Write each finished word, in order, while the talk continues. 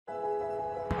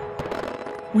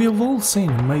We have all seen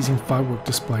amazing firework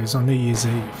displays on New Year's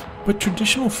Eve, but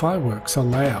traditional fireworks are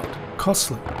loud,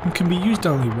 costly, and can be used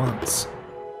only once.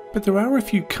 But there are a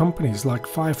few companies like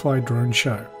Firefly Drone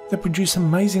Show that produce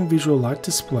amazing visual light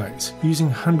displays using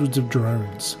hundreds of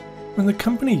drones. When the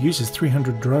company uses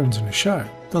 300 drones in a show,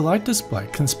 the light display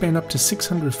can span up to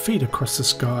 600 feet across the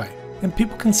sky, and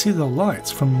people can see the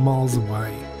lights from miles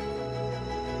away.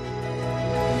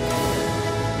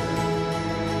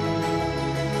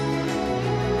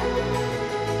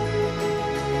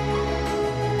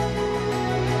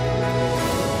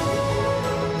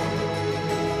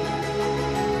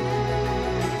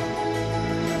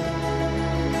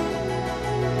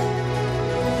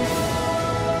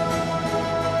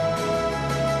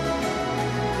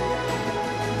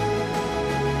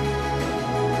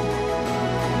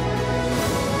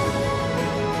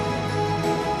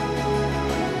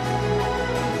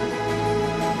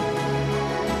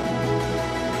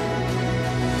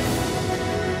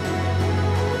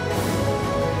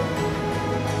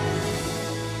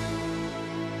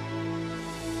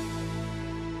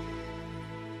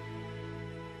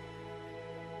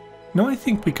 Now I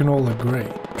think we can all agree,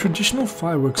 traditional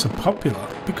fireworks are popular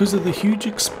because of the huge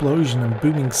explosion and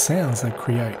booming sounds they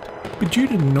create. But due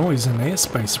to noise and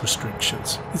airspace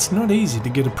restrictions, it's not easy to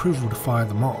get approval to fire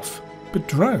them off. But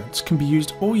drones can be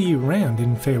used all year round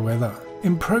in fair weather,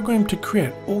 and programmed to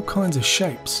create all kinds of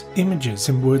shapes, images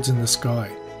and words in the sky,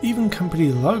 even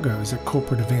company logos at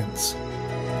corporate events.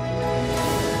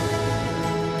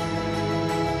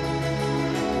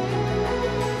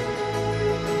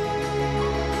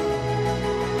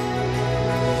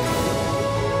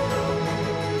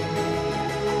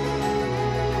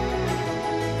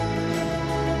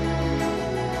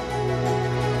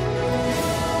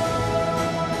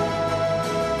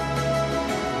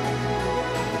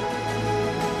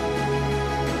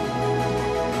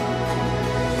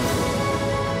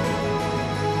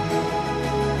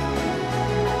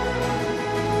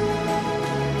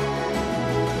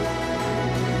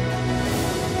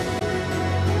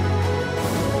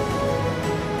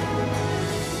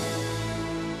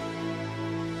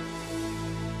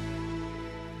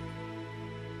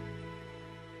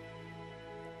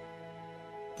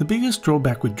 The biggest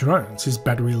drawback with drones is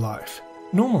battery life.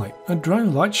 Normally, a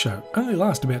drone light show only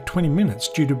lasts about 20 minutes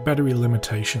due to battery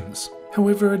limitations.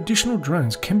 However, additional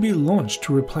drones can be launched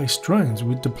to replace drones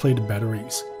with depleted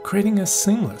batteries, creating a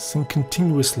seamless and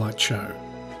continuous light show.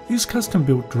 These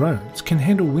custom-built drones can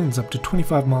handle winds up to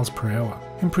 25 miles per hour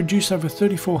and produce over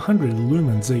 3,400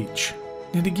 lumens each.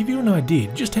 Now, to give you an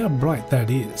idea just how bright that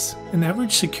is, an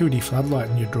average security floodlight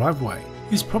in your driveway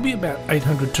is probably about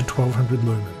 800 to 1200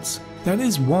 lumens. That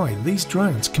is why these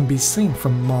drones can be seen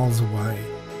from miles away.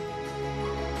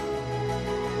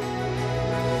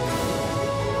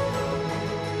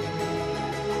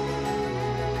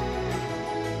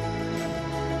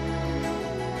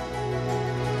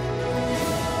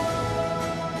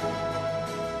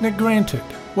 Now granted,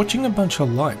 watching a bunch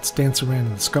of lights dance around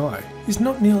in the sky is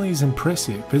not nearly as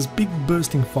impressive as big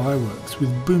bursting fireworks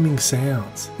with booming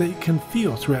sounds that you can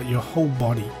feel throughout your whole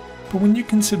body. But when you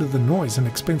consider the noise and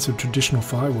expensive traditional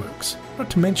fireworks, not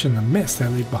to mention the mess they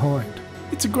leave behind,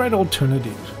 it's a great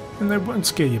alternative, and they won't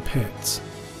scare your pets.